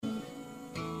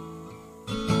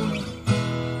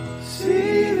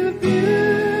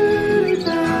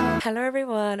Hello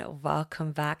everyone,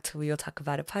 welcome back to We'll Talk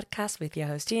About It podcast with your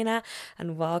host Gina,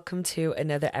 and welcome to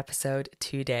another episode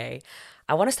today.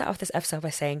 I want to start off this episode by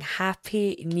saying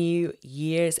Happy New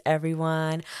Year's,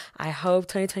 everyone. I hope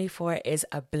 2024 is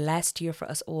a blessed year for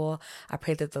us all. I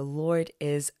pray that the Lord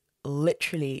is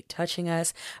literally touching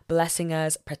us, blessing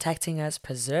us, protecting us,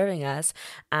 preserving us,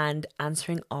 and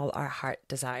answering all our heart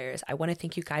desires. I want to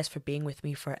thank you guys for being with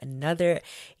me for another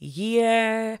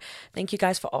year. Thank you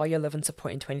guys for all your love and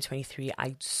support in 2023.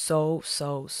 I so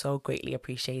greatly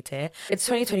appreciate it. It's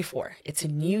 2024. It's a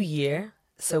new year,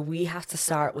 so we have to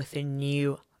start with a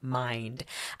new mind.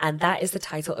 And that is the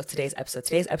title of today's episode.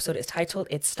 Today's episode is titled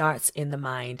It Starts in the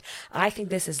Mind. I think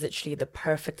this is literally the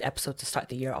perfect episode to start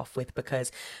the year off with,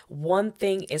 because one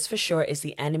thing is for sure is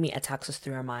the enemy attacks us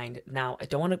through our mind. Now, I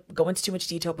don't want to go into too much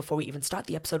detail before we even start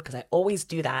the episode, because I always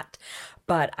do that.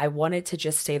 But I wanted to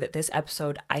just say that this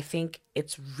episode, I think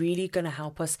it's really going to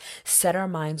help us set our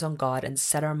minds on God and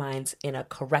set our minds in a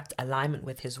correct alignment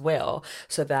with His will,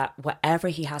 so that whatever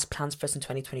He has plans for us in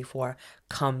 2024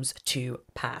 comes to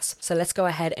pass. So let's go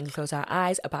ahead and close our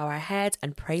eyes, bow our heads,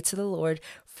 and pray to the Lord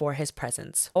for His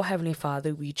presence. Oh, Heavenly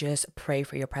Father, we just pray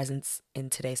for your presence in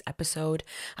today's episode.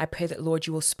 I pray that, Lord,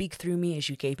 you will speak through me as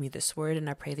you gave me this word, and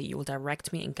I pray that you will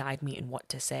direct me and guide me in what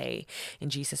to say. In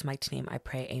Jesus' mighty name, I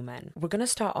pray, amen. We're going to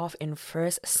start off in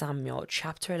 1 Samuel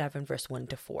chapter 11, verse 1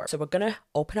 to 4. So we're going to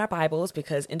open our Bibles,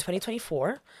 because in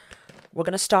 2024, we're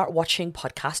going to start watching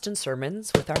podcasts and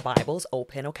sermons with our Bibles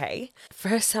open, okay?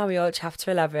 1 Samuel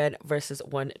chapter 11, verses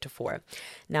 1 to 4.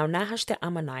 Now Nahash the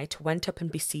Ammonite went up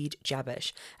and besieged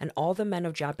Jabesh, and all the men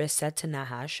of Jabesh said to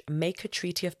Nahash, "Make a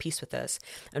treaty of peace with us,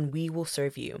 and we will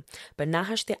serve you." But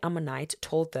Nahash the Ammonite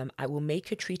told them, "I will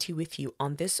make a treaty with you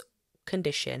on this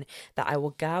condition, that I will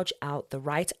gouge out the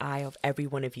right eye of every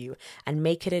one of you, and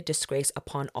make it a disgrace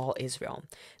upon all Israel."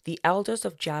 The elders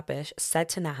of Jabesh said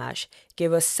to Nahash,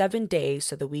 "Give us 7 days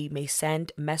so that we may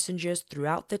send messengers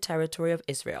throughout the territory of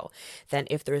Israel. Then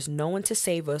if there is no one to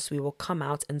save us, we will come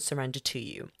out and surrender to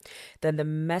you." Then the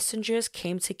messengers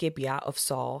came to Gibeah of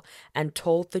Saul and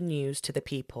told the news to the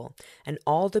people, and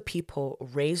all the people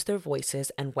raised their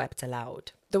voices and wept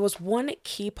aloud. There was one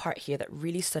key part here that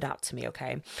really stood out to me,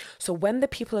 okay? So when the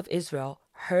people of Israel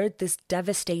heard this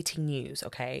devastating news,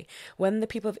 okay, when the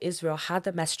people of Israel had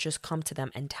the messengers come to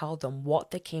them and tell them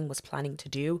what the king was planning to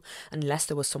do unless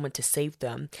there was someone to save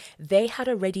them, they had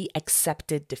already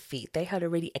accepted defeat. They had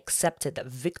already accepted that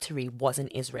victory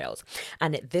wasn't Israel's.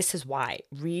 And this is why,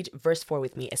 read verse 4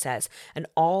 with me. It says, "And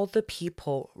all the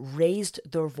people raised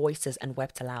their voices and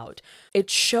wept aloud."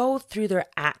 It showed through their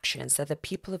actions that the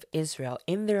people of Israel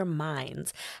in their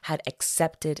minds had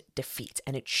accepted defeat,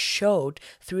 and it showed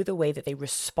through the way that they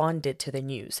responded to the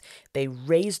news. They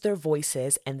raised their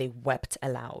voices and they wept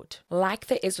aloud. Like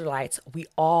the Israelites, we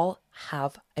all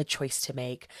have a choice to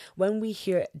make. When we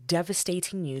hear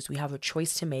devastating news, we have a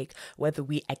choice to make whether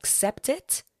we accept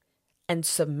it and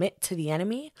submit to the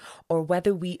enemy, or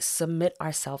whether we submit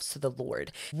ourselves to the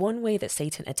Lord. One way that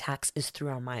Satan attacks is through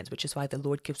our minds, which is why the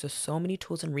Lord gives us so many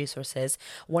tools and resources.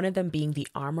 One of them being the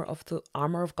armor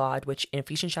of God, which in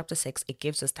Ephesians chapter 6, it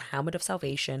gives us the helmet of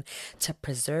salvation to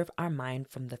preserve our mind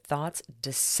from the thoughts,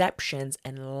 deceptions,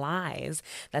 and lies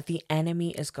that the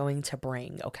enemy is going to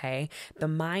bring, okay? The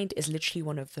mind is literally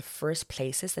one of the first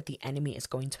places that the enemy is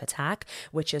going to attack,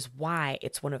 which is why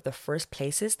it's one of the first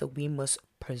places that we must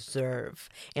preserve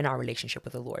in our relationship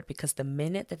with the Lord, because the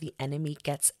minute that the enemy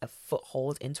gets a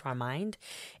foothold into our mind,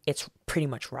 it's pretty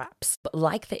much wraps. But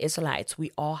like the Israelites,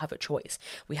 we all have a choice.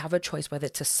 We have a choice whether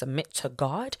to submit to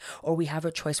God, or we have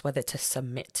a choice whether to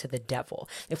submit to the devil.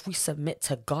 If we submit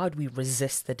to God, we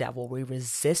resist the devil. We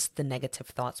resist the negative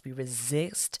thoughts. We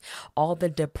resist all the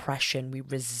depression. We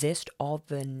resist all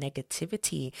the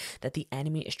negativity that the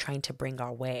enemy is trying to bring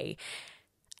our way.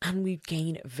 And we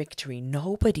gain victory.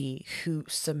 Nobody who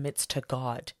submits to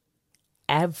God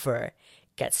ever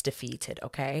gets defeated,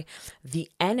 okay? The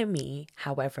enemy,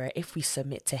 however, if we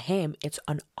submit to him, it's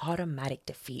an automatic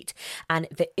defeat. And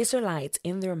the Israelites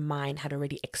in their mind had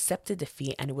already accepted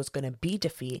defeat, and it was going to be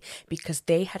defeat because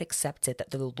they had accepted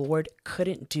that the Lord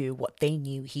couldn't do what they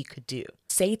knew he could do.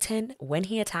 Satan, when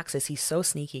he attacks us, he's so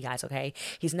sneaky, guys, okay?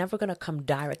 He's never going to come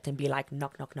direct and be like,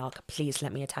 knock, knock, knock, please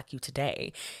let me attack you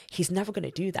today. He's never going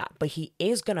to do that, but he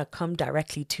is going to come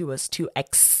directly to us to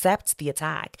accept the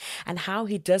attack. And how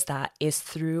he does that is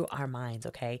through our minds,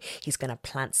 okay? He's going to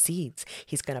plant seeds.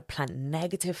 He's going to plant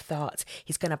negative thoughts.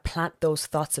 He's going to plant those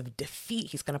thoughts of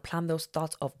defeat. He's going to plant those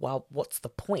thoughts of, well, what's the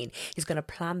point? He's going to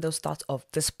plant those thoughts of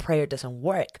this prayer doesn't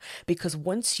work. Because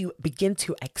once you begin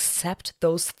to accept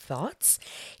those thoughts,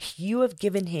 You have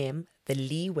given him the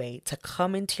leeway to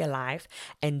come into your life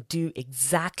and do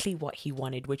exactly what he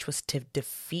wanted, which was to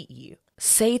defeat you.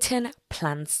 Satan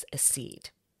plants a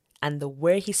seed, and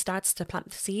where he starts to plant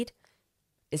the seed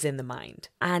is in the mind.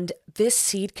 And this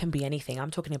seed can be anything.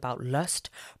 I'm talking about lust,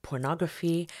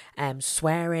 pornography,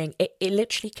 swearing. It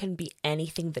literally can be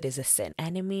anything that is a sin.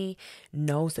 Enemy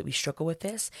knows that we struggle with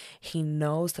this. He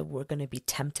knows that we're going to be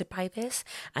tempted by this,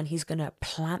 and he's going to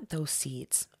plant those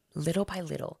seeds little by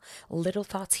little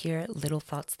thoughts here, little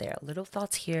thoughts there, little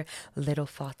thoughts here, little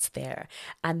thoughts there.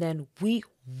 And then we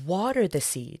water the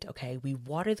seed, okay? We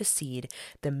water the seed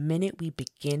the minute we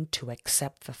begin to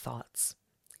accept the thoughts.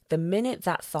 The minute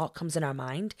that thought comes in our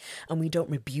mind and we don't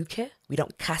rebuke it, we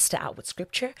don't cast it out with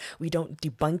scripture, we don't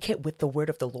debunk it with the word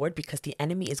of the Lord, because the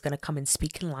enemy is going to come and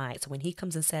speak in lies. So when he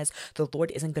comes and says the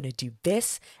Lord isn't going to do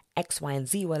this, X, Y, and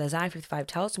Z, well, Isaiah 55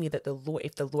 tells me that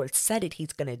if the Lord said it,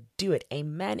 he's going to do it.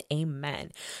 Amen,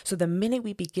 amen. So the minute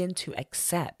we begin to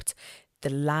accept the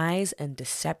lies and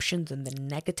deceptions and the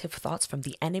negative thoughts from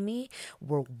the enemy,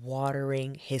 we're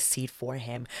watering his seed for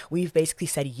him. We've basically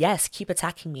said, yes, keep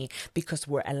attacking me, because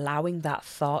we're allowing that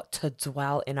thought to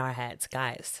dwell in our heads.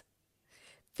 Guys,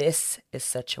 this is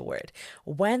such a word.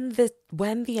 When the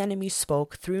enemy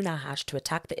spoke through Nahash to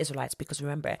attack the Israelites, because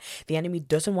remember, the enemy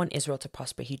doesn't want Israel to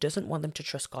prosper. He doesn't want them to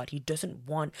trust God. He doesn't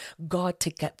want God to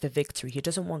get the victory. He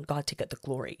doesn't want God to get the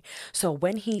glory. So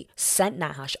when he sent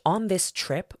Nahash on this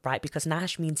trip, right, because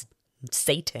Nahash means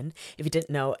Satan. If you didn't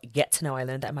know, get to know. I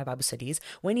learned that in my Bible studies.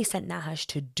 When he sent Nahash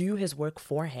to do his work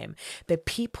for him, the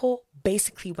people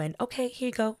basically went, okay, here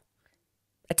you go.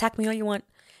 Attack me all you want.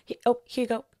 Here you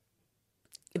go.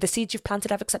 The seeds you've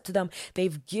planted, I've accepted them.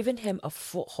 They've given him a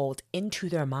foothold into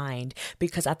their mind,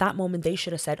 because at that moment they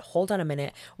should have said, hold on a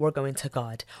minute, we're going to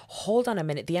God. Hold on a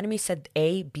minute. The enemy said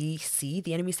A, B, C.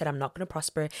 The enemy said, I'm not going to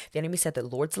prosper. The enemy said that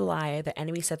the Lord's a liar. The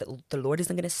enemy said that the Lord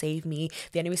isn't going to save me.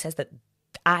 The enemy says that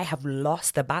I have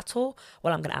lost the battle.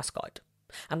 Well, I'm going to ask God.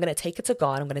 I'm going to take it to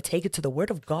God. I'm going to take it to the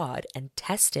word of God and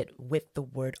test it with the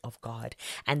word of God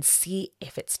and see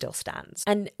if it still stands.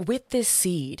 And with this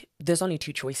seed, there's only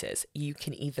two choices. You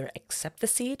can either accept the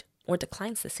seed or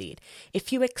declines the seed.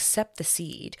 If you accept the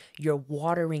seed, you're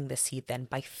watering the seed then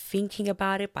by thinking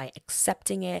about it, by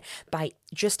accepting it, by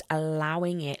just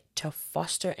allowing it to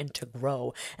foster and to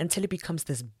grow until it becomes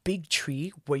this big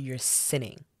tree where you're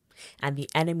sinning. And the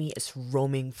enemy is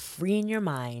roaming free in your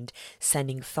mind,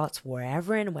 sending thoughts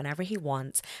wherever and whenever he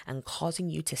wants, and causing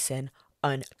you to sin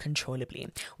uncontrollably.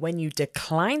 When you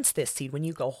decline this seed, when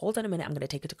you go, hold on a minute, I'm going to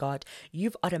take it to God,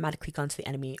 you've automatically gone to the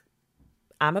enemy.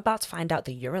 I'm about to find out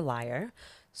that you're a liar,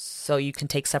 so you can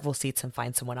take several seeds and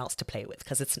find someone else to play with,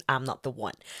 because I'm not the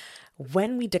one.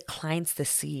 When we decline the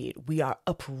seed, we are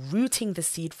uprooting the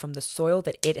seed from the soil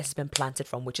that it has been planted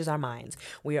from, which is our minds.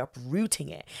 We are uprooting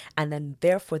it. And then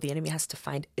therefore the enemy has to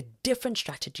find a different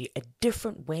strategy, a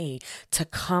different way to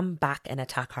come back and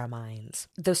attack our minds.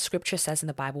 The scripture says in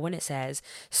the Bible, when it says,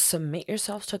 submit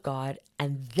yourselves to God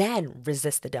and then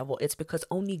resist the devil, it's because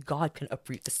only God can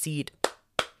uproot the seed.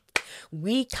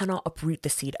 We cannot uproot the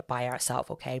seed by ourselves,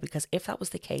 okay? Because if that was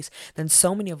the case, then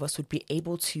so many of us would be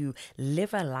able to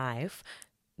live a life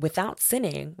without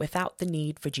sinning, without the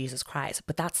need for Jesus Christ.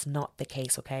 But that's not the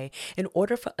case, okay? In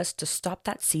order for us to stop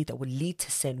that seed that would lead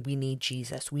to sin, we need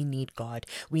Jesus. We need God.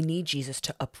 We need Jesus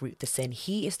to uproot the sin.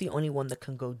 He is the only one that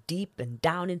can go deep and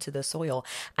down into the soil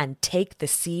and take the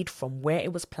seed from where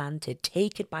it was planted,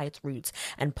 take it by its roots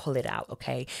and pull it out,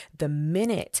 okay? The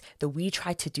minute that we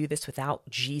try to do this without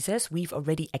Jesus, we've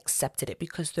already accepted it,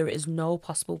 because there is no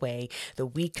possible way that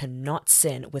we cannot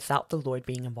sin without the Lord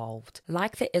being involved.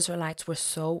 Like the Israelites were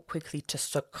so quickly to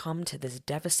succumb to this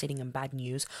devastating and bad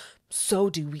news, so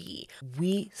do we.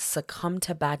 We succumb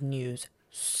to bad news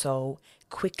so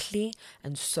quickly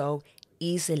and so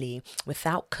easily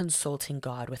without consulting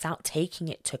God, without taking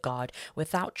it to God,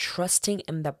 without trusting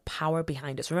in the power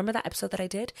behind us. Remember that episode that I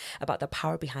did about the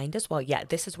power behind us? Well, yeah,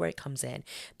 this is where it comes in.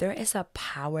 There is a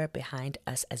power behind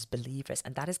us as believers,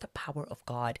 and that is the power of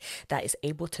God that is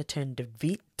able to turn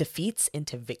defeats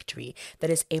into victory, that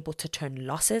is able to turn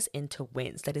losses into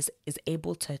wins, that is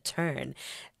able to turn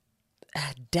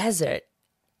a desert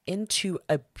into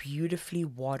a beautifully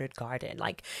watered garden.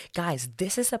 Like, guys,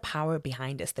 this is the power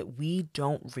behind us that we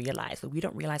don't realize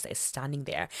that it's standing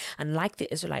there. And like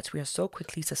the Israelites, we are so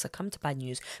quickly to succumb to bad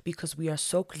news because we are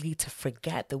so quickly to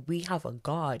forget that we have a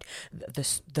God,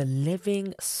 the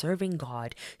living, serving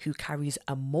God, who carries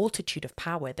a multitude of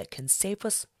power that can save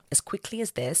us as quickly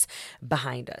as this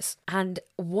behind us. And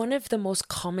one of the most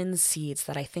common seeds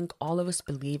that I think all of us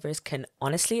believers can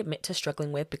honestly admit to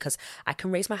struggling with, because I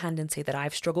can raise my hand and say that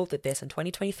I've struggled with this in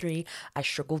 2023. I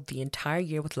struggled the entire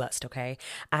year with lust, okay?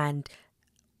 And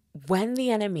when the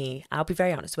enemy, I'll be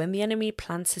very honest, when the enemy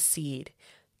plants a seed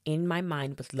in my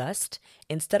mind with lust,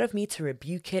 instead of me to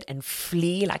rebuke it and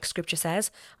flee like scripture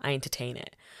says, I entertain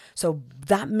it. So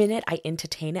that minute I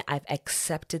entertain it, I've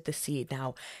accepted the seed.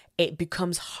 Now it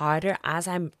becomes harder as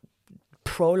I'm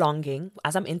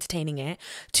entertaining it,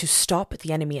 to stop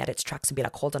the enemy at its tracks and be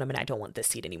like, hold on a minute, I don't want this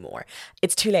seed anymore.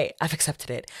 It's too late. I've accepted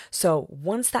it. So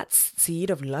once that seed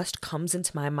of lust comes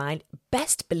into my mind,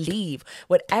 best believe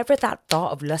whatever that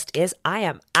thought of lust is, I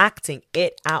am acting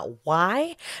it out.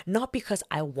 Why? Not because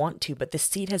I want to, but the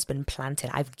seed has been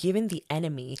planted. I've given the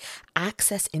enemy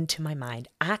access into my mind,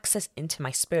 access into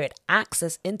my spirit,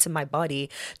 access into my body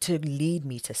to lead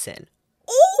me to sin.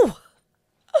 Ooh!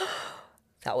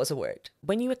 That was a word.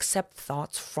 When you accept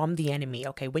thoughts from the enemy,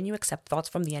 okay, when you accept thoughts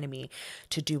from the enemy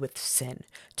to do with sin,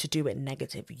 to do with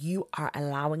negative, you are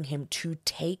allowing him to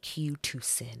take you to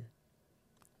sin.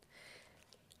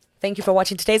 Thank you for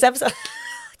watching today's episode.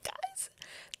 Guys,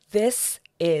 this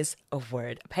is a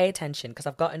word. Pay attention, because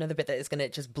I've got another bit that is going to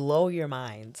just blow your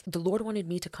mind. The Lord wanted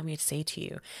me to come here to say to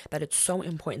you that it's so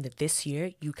important that this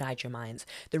year you guide your minds.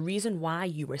 The reason why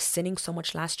you were sinning so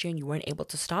much last year and you weren't able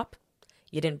to stop,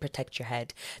 you didn't protect your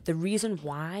head. The reason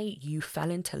why you fell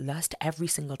into lust every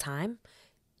single time,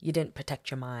 you didn't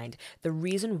protect your mind. The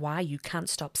reason why you can't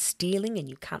stop stealing and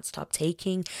you can't stop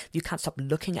taking, you can't stop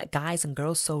looking at guys and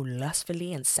girls so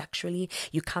lustfully and sexually,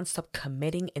 you can't stop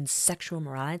committing in sexual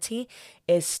morality,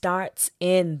 it starts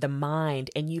in the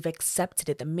mind, and you've accepted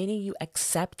it. The minute you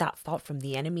accept that thought from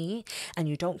the enemy and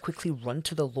you don't quickly run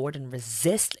to the Lord and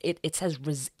resist, it says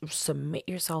submit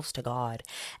yourselves to God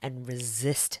and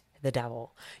resist the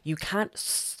devil. You can't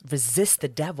resist the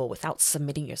devil without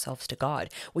submitting yourselves to God,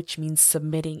 which means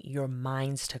submitting your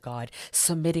minds to God,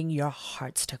 submitting your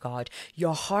hearts to God.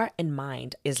 Your heart and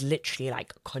mind is literally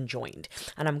like conjoined.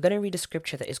 And I'm going to read a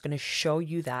scripture that is going to show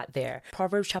you that there.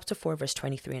 Proverbs chapter 4 verse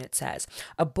 23, and it says,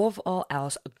 above all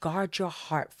else, guard your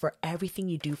heart, for everything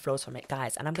you do flows from it.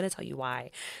 Guys, and I'm going to tell you why.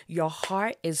 Your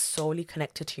heart is solely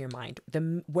connected to your mind.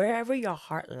 Wherever your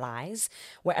heart lies,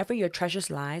 wherever your treasures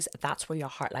lies, that's where your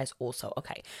heart lies also.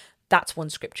 Okay, that's one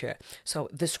scripture. So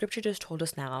the scripture just told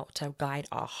us now to guide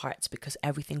our hearts, because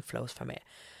everything flows from it.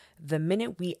 The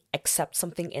minute we accept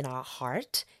something in our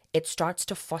heart, it starts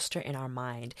to foster in our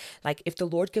mind. Like if the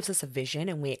Lord gives us a vision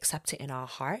and we accept it in our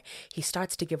heart, he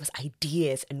starts to give us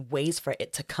ideas and ways for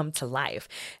it to come to life.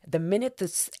 The minute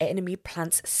the enemy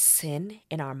plants sin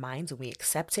in our minds and we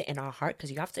accept it in our heart,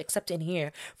 because you have to accept it in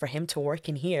here for him to work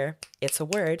in here. It's a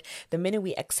word. The minute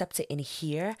we accept it in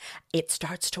here, it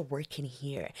starts to work in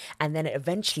here. And then it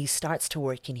eventually starts to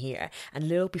work in here. And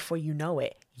little before you know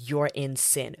it, you're in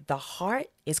sin. The heart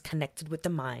is connected with the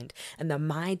mind, and the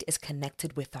mind is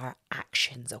connected with our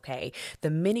actions, okay? The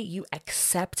minute you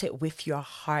accept it with your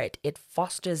heart, it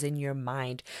fosters in your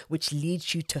mind, which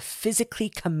leads you to physically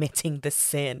committing the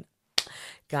sin.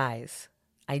 Guys,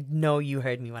 I know you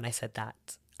heard me when I said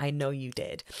that. I know you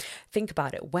did. Think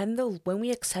about it. When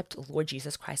we accept Lord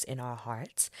Jesus Christ in our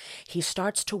hearts, he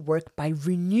starts to work by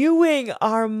renewing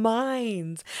our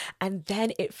minds. And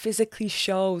then it physically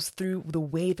shows through the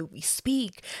way that we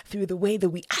speak, through the way that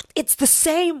we act. It's the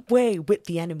same way with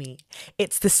the enemy.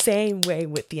 It's the same way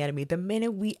with the enemy. The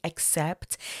minute we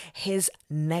accept his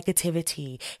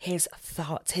negativity, his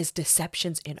thoughts, his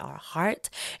deceptions in our heart,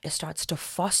 it starts to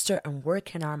foster and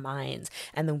work in our minds.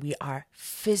 And then we are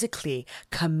physically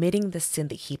committing the sin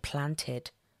that he planted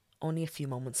only a few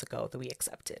moments ago that we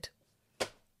accepted.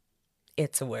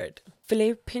 It's a word.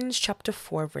 Philippians chapter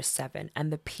 4 verse 7,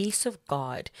 and the peace of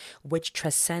God, which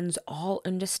transcends all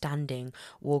understanding,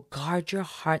 will guard your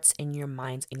hearts and your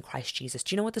minds in Christ Jesus.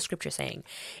 Do you know what the scripture is saying?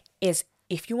 Is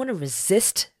if you want to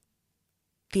resist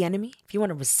the enemy, if you want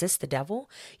to resist the devil,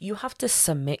 you have to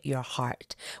submit your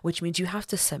heart, which means you have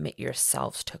to submit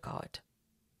yourselves to God.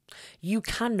 You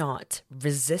cannot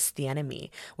resist the enemy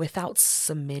without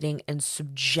submitting and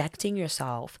subjecting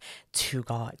yourself to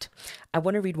God. I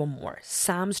want to read one more.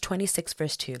 Psalms 26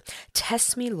 verse 2.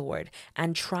 Test me, Lord,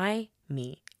 and try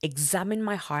me. Examine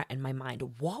my heart and my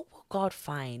mind. What will God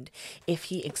find if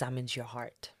he examines your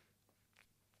heart?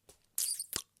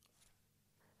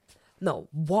 No,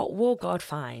 what will God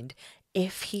find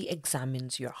if he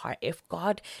examines your heart, if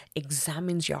God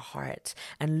examines your heart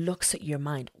and looks at your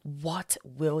mind, what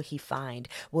will he find?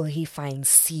 Will he find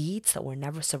seeds that were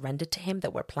never surrendered to him,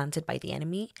 that were planted by the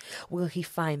enemy? Will he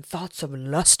find thoughts of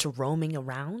lust roaming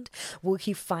around? Will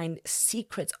he find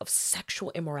secrets of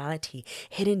sexual immorality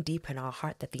hidden deep in our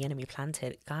heart that the enemy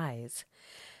planted? Guys,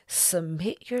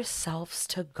 submit yourselves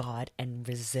to God and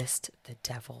resist the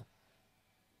devil.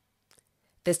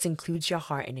 This includes your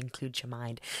heart and includes your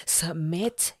mind.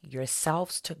 Submit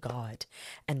yourselves to God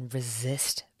and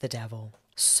resist the devil.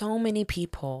 So many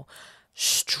people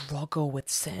struggle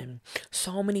with sin.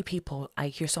 I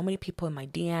hear so many people in my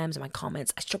DMs and my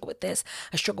comments, I struggle with this,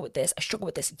 I struggle with this, I struggle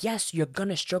with this. Yes, you're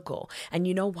gonna struggle. And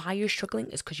you know why you're struggling?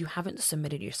 Is because you haven't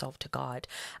submitted yourself to God.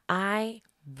 I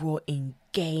will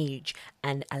engage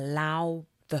and allow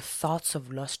the thoughts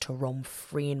of lust to roam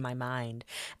free in my mind.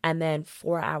 And then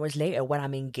 4 hours later, when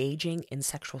I'm engaging in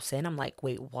sexual sin, I'm like,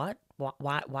 wait, what?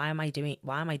 Why am I doing that?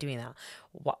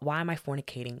 Why am I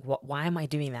fornicating? Why am I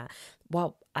doing that?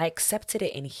 Well, I accepted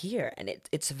it in here, and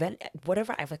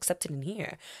whatever I've accepted in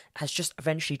here has just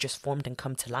eventually just formed and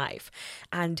come to life.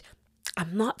 And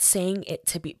I'm not saying it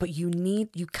to be, but you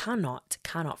cannot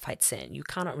fight sin. You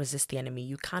cannot resist the enemy.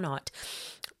 You cannot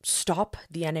stop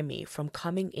the enemy from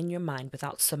coming in your mind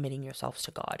without submitting yourselves to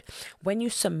God. When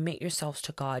you submit yourselves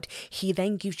to God, he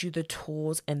then gives you the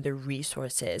tools and the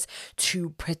resources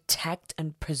to protect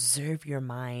and preserve your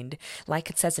mind. Like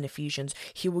it says in Ephesians,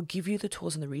 he will give you the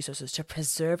tools and the resources to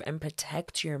preserve and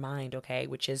protect your mind, okay,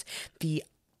 which is the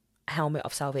helmet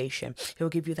of salvation. He'll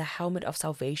give you the helmet of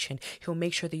salvation. He'll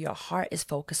make sure that your heart is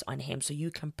focused on him so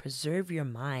you can preserve your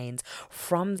minds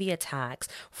from the attacks,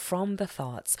 from the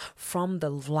thoughts, from the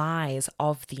lies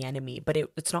of the enemy. But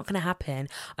it's not going to happen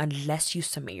unless you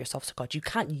submit yourself to God. You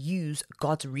can't use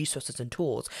God's resources and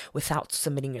tools without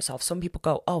submitting yourself. Some people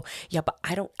go, oh yeah, but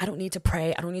I don't need to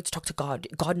pray. I don't need to talk to God.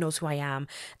 God knows who I am.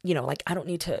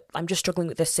 I'm just struggling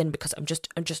with this sin because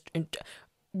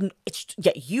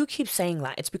you keep saying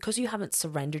that. It's because you haven't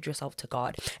surrendered yourself to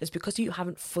God. It's because you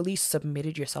haven't fully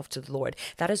submitted yourself to the Lord.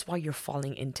 That is why you're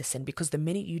falling into sin, because the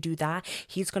minute you do that,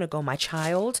 he's going to go, my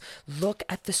child, look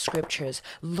at the scriptures,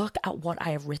 look at what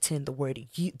I have written in the word.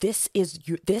 This is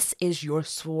your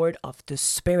sword of the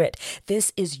spirit.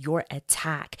 This is your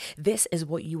attack. This is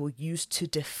what you will use to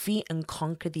defeat and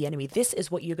conquer the enemy. This is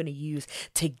what you're going to use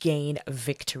to gain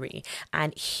victory.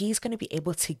 And he's going to be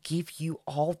able to give you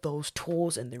all those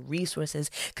tools and the resources,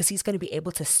 because he's going to be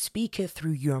able to speak it through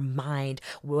your mind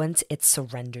once it's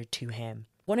surrendered to him.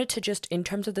 Wanted to just, in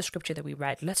terms of the scripture that we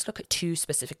read, let's look at two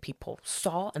specific people,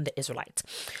 Saul and the Israelites.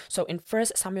 So in 1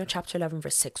 Samuel chapter 11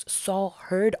 verse 6, Saul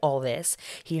heard all this.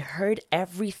 He heard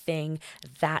everything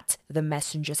that the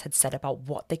messengers had said about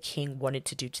what the king wanted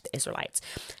to do to the Israelites.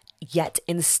 Yet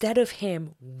instead of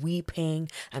him weeping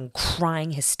and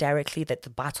crying hysterically that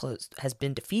the battle has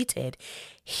been defeated,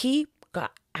 he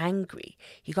got angry.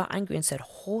 He got angry and said,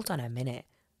 hold on a minute.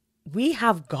 We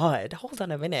have God. Hold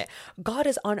on a minute. God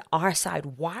is on our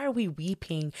side. Why are we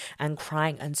weeping and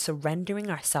crying and surrendering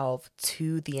ourselves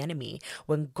to the enemy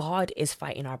when God is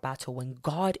fighting our battle, when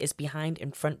God is behind,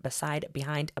 in front, beside,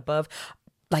 behind, above?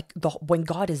 When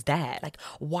God is there,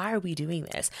 why are we doing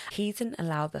this? He didn't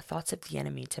allow the thoughts of the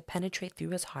enemy to penetrate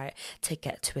through his heart to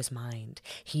get to his mind.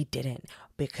 He didn't,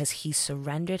 because he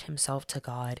surrendered himself to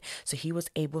God. So he was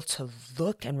able to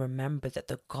look and remember that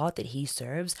the God that he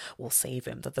serves will save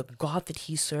him, that the God that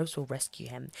he serves will rescue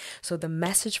him. So the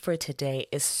message for today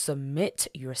is submit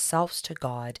yourselves to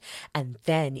God, and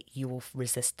then you will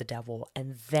resist the devil,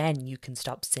 and then you can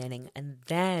stop sinning, and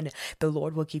then the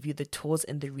Lord will give you the tools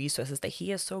and the resources that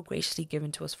he has so graciously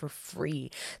given to us for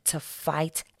free to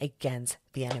fight against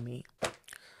the enemy.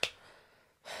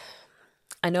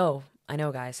 I know,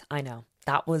 guys, I know.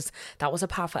 That was a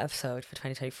powerful episode for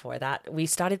 2024. That we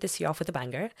started this year off with a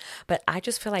banger, but I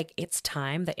just feel like it's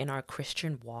time that in our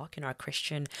Christian walk, in our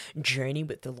Christian journey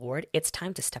with the Lord, it's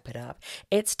time to step it up.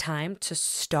 It's time to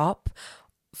stop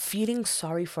feeling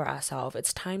sorry for ourselves.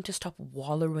 It's time to stop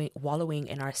wallowing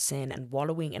in our sin and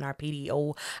wallowing in our pity.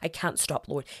 Oh, I can't stop,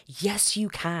 Lord. Yes, you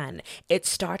can. It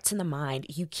starts in the mind.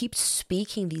 You keep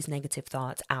speaking these negative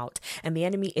thoughts out, and the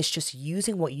enemy is just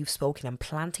using what you've spoken and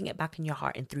planting it back in your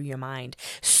heart and through your mind.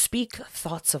 Speak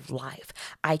thoughts of life.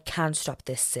 I can stop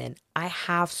this sin. I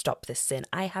have stopped this sin.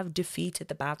 I have defeated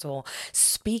the battle.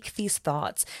 Speak these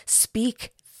thoughts.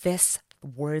 Speak this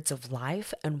words of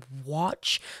life and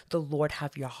watch the Lord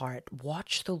have your heart.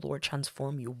 Watch the Lord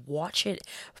transform you. Watch it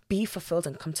be fulfilled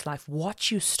and come to life.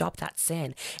 Watch you stop that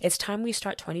sin. It's time we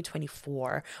start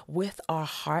 2024 with our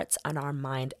hearts and our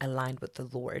mind aligned with the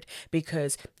Lord,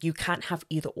 because you can't have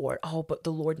either or. Oh, but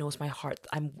the Lord knows my heart.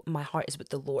 My heart is with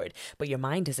the Lord, but your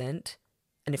mind isn't.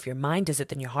 And if your mind isn't,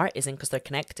 then your heart isn't, because they're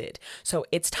connected. So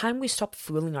it's time we stop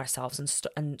fooling ourselves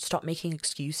and stop making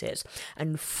excuses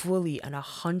and fully and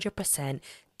 100%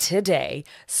 today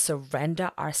surrender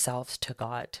ourselves to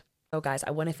God. So guys, I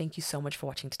want to thank you so much for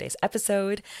watching today's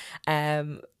episode.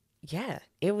 Yeah,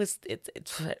 it's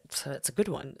a good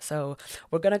one. So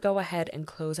we're going to go ahead and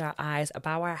close our eyes,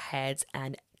 bow our heads,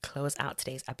 and close out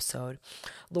today's episode.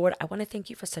 Lord, I want to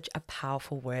thank you for such a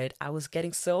powerful word. I was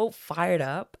getting so fired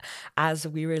up as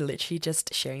we were literally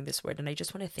just sharing this word, and I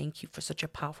just want to thank you for such a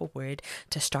powerful word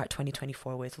to start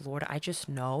 2024 with. Lord, I just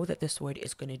know that this word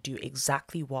is going to do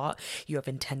exactly what you have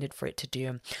intended for it to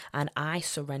do, and I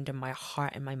surrender my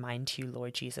heart and my mind to you,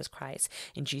 Lord Jesus Christ.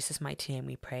 In Jesus' mighty name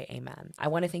we pray, amen. I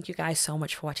want to thank you guys so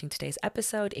much for watching today's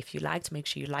episode. If you liked, make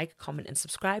sure you like, comment, and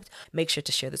subscribe. Make sure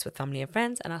to share this with family and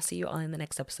friends, and I'll see you all in the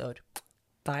next episode.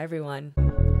 Bye, everyone.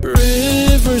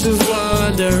 Rivers of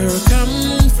water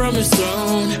come from his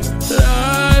throne,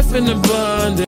 life in abundance.